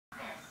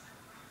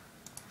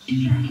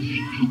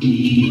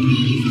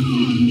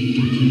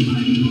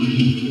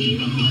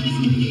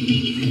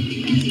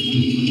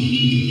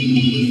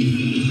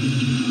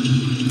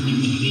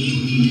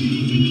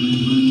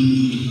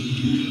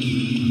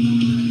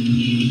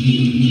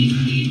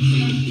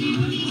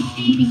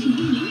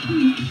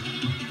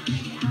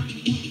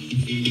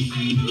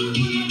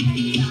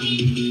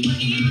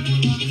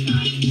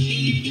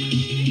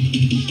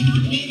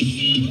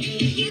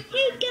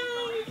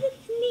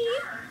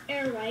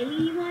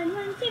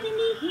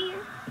Riley1170 here,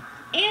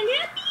 and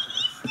happy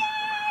Easter!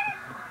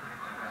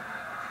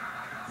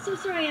 So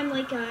sorry I'm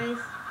late, guys.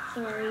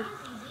 Sorry.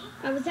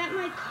 I was at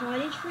my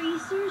cottage for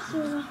Easter,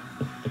 so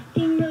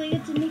didn't really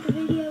get to make a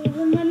video. It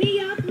wouldn't let me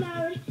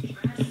upload.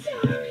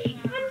 Sorry,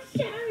 I'm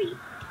sorry.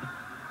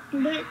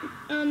 But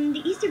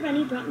the Easter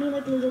Bunny brought me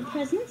like little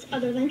presents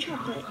other than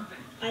chocolate.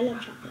 I love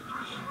chocolate.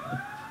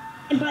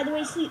 And by the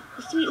way, sweet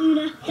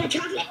Luna, that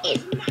chocolate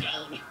is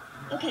mine.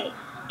 Okay.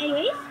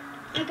 Anyways,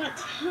 I got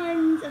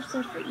tons of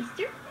stuff for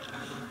Easter,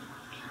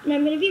 and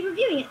I'm going to be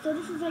reviewing it, so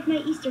this is like my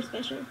Easter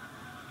special.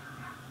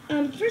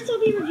 First I'll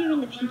be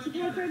reviewing the Pinkie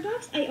Pie card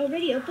box. I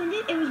already opened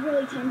it. It was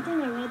really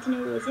tempting. I wanted to know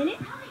what was in it,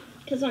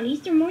 because on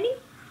Easter morning,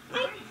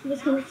 I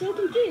was so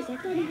confused. I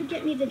thought it would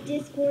get me the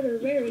Discord or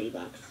Rarity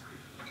box,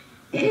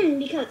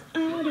 because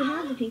I already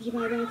have the Pinkie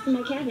Pie box in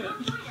my cabinet.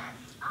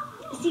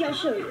 See, I'll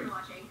show you.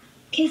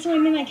 Okay, so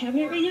I'm in my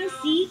cabinet right now.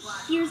 See,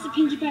 here's the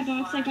Pinkie Pie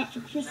box I got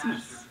for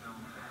Christmas.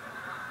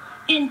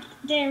 And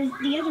there's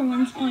the other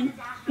ones on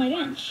my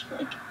bench.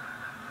 Like,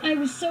 I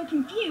was so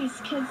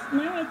confused because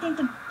now I think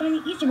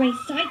the Easter Bunny's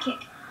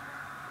sidekick.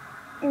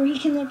 Or he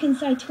can look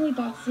inside toy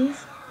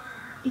boxes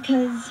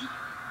because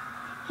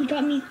he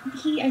got me,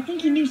 I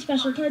think he knew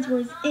special cards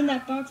were in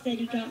that box that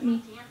he got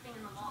me.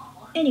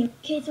 Anyway,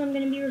 okay, so I'm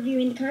going to be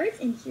reviewing the cards,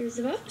 and here's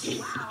the box.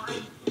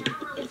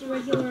 It's a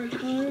regular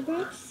card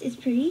box. It's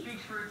pretty.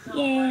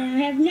 Yeah, I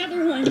have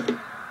another one.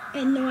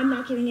 And no, I'm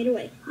not giving it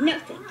away.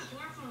 Nothing.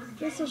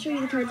 First, I'll show you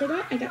the cards I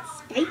got. I got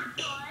Spike.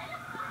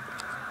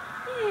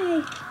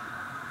 Yay.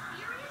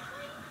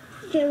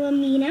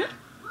 Philomena.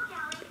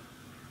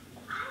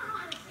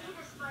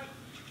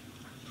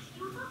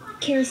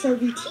 Carousel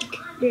Boutique.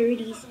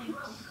 Rarities.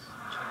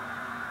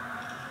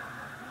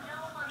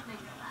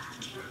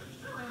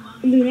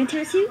 Luna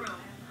Tattoo.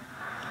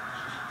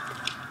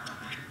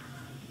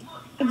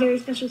 A very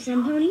special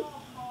Sun Pony.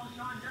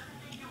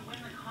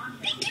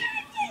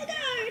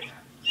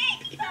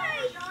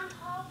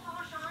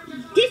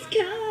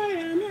 Discard,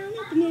 I'm out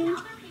at the moon.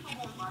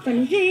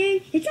 Funny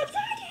thing, it's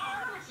upside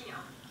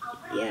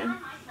down. Yeah.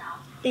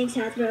 Thanks,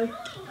 Hasbro.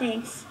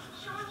 Thanks.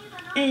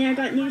 And I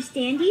got new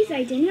standees.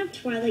 I didn't have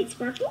Twilight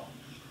Sparkle.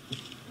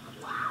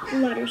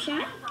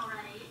 Fluttershy.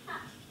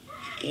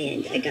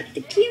 And I got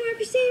the Keymarker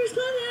Crusaders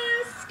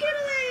Clubhouse.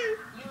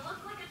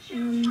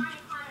 Scootaloo.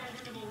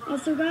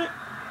 Also got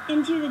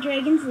Into the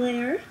Dragon's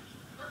Lair.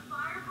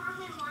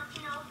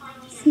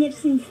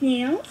 Snips and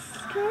Snails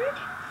card.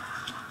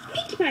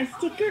 Pinkie Pie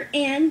sticker,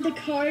 and the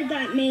card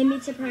that made me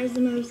surprised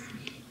the most.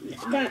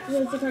 That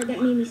was the card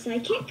that made me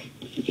sidekick.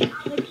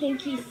 The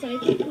Pinkie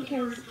Sidekick,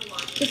 because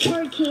the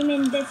card came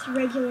in this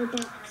regular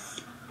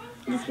box.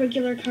 This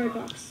regular card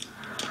box.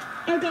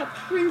 I got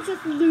Princess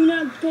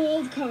Luna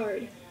Gold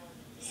card.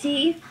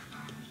 See?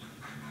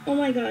 Oh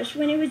my gosh,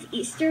 when it was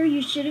Easter,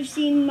 you should have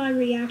seen my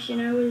reaction.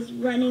 I was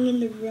running in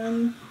the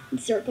room in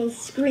circles,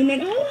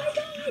 screaming, oh my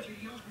god!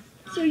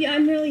 So yeah,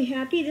 I'm really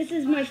happy. This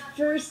is my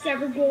first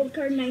ever gold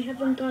card, and I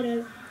haven't got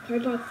a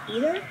card box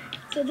either.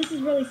 So this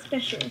is really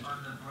special.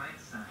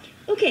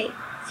 Okay,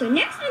 so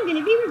next I'm going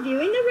to be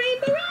reviewing the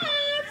Rainbow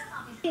Rocks.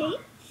 Okay,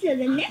 so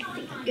the next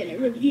thing I'm going to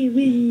review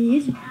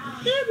is the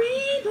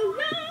Rainbow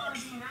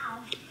Rocks.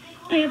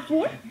 I have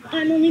 4.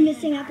 I'm only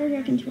missing Apple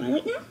Rock and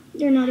Twilight now.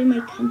 They're not in my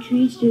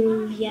country,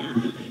 so yeah.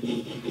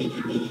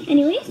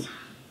 Anyways,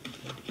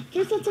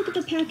 first let's look at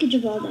the package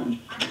of all of them.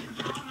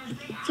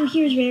 So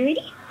here's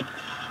Rarity.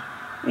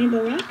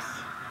 Rainbow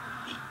Rocks,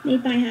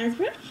 made by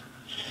Hasbro.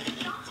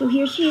 So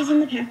here she is in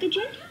the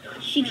packaging.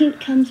 She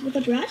comes with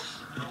a brush.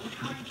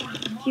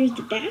 Here's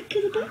the back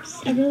of the box.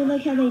 I really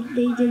like how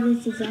they did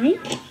this design.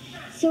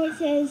 So it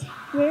says,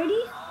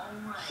 Rarity,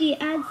 she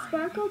adds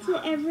sparkle to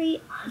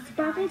every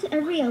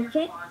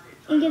outfit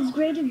and gives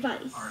great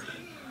advice.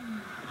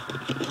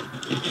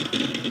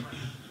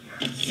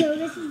 So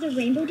this is the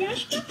Rainbow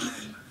Dash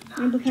box.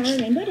 Rainbow Power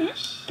Rainbow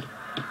Dash.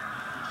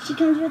 She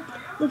comes with,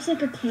 looks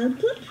like a cloud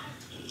clip.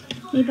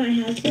 Made by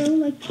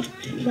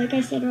Hasbro, like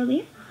I said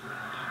earlier.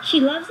 She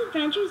loves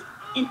adventures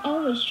and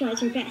always tries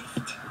her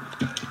best.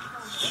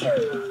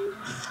 Shoo.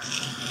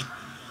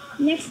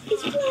 Next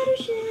is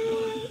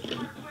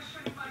Fluttershy.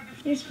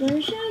 There's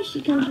Fluttershy.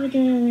 She comes with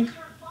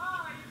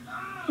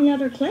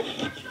another clip.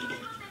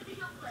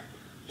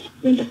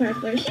 Rainbow Power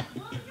Fluttershy.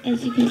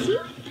 As you can see,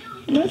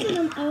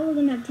 all of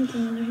them have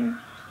tinsel under her,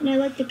 and I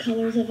like the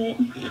colors of it.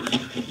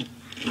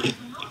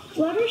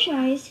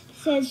 Fluttershy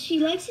says she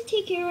likes to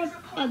take care of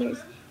others,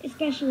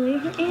 especially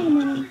her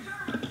animals.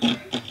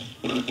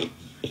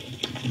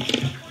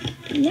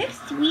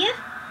 Next, we have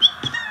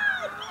Pinkie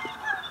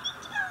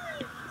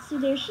Pie! So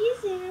there she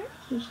is there.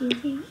 Here she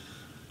is here.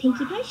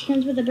 Pinkie Pie, she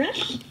comes with a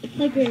brush,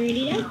 like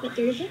Rarity does, but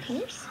they're different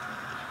colors.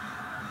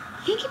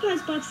 Pinkie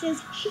Pie's box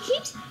says she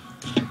keeps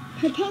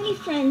her pony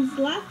friends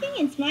laughing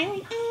and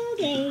smiling all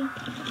day.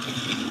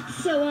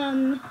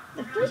 So,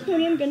 the first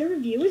pony I'm going to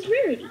review is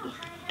Rarity.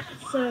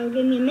 So,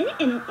 give me a minute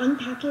and I'll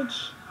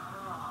unpackage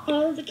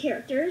all of the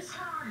characters.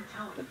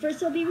 But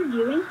first I'll be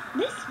reviewing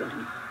this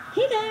one.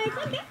 Hey guys,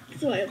 I'm back.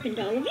 So I opened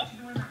all of it.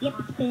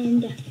 Yep,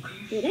 and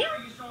here they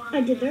are.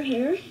 I did their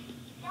hair.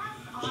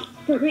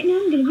 But right now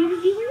I'm going to be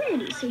reviewing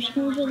Rarity. So she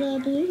comes with a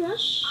blue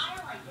brush.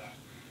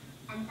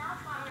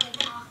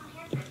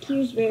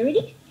 Here's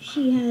Rarity.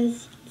 She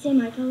has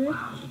same eye color.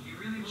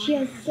 She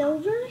has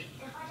silver,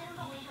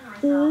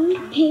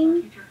 blue,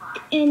 pink,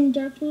 and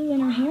dark blue in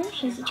her hair.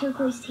 She has a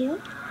turquoise tail.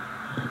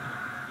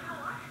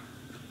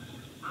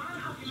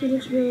 She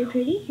looks really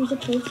pretty. Here's a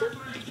close-up.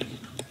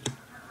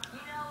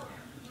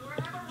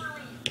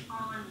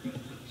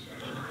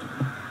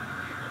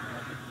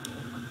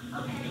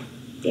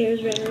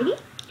 There's Rarity.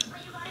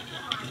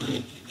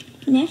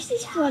 Next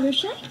is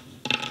Fluttershy.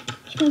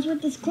 She comes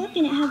with this clip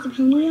and it has a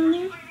pony on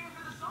there.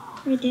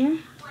 Right there.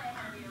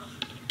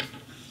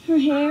 Her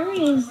hair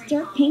is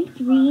dark pink,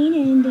 green,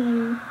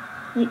 and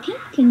light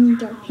pink, and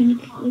dark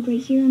pink like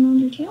right here and on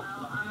her tail.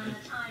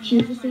 She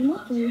has the same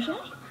with Fluttershy.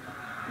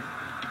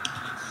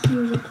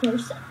 Here's a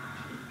close-up.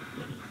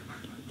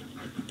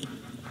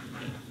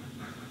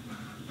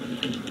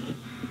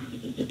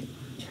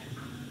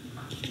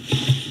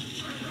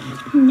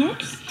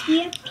 Next, we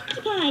have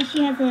Pinkie Pie.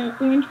 She has an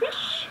orange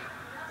brush.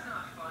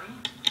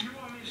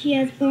 She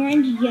has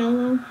orange,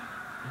 yellow,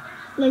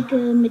 like a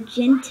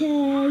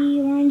magenta-y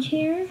orange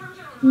hair,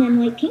 and then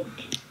light pink.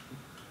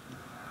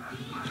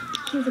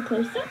 Here's a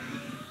close-up.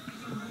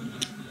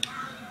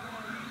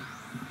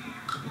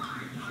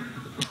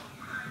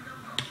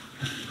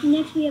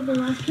 Next, we have the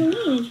last pony,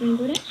 and it's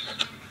Rainbow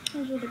Dash.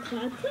 Comes with a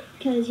cloud clip,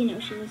 because, you know,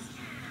 she was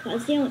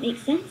Cloudsdale, it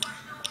makes sense.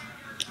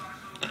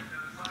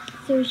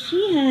 So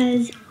she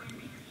has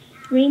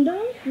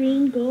rainbow,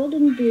 green, gold,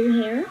 and blue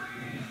hair.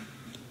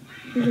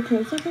 Here's a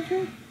close-up of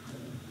her.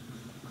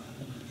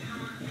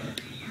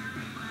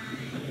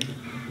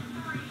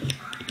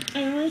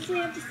 I honestly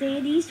have to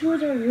say, these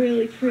toys are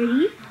really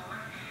pretty.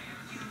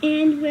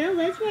 And, well,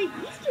 that's my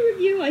Easter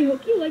review. I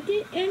hope you liked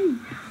it, and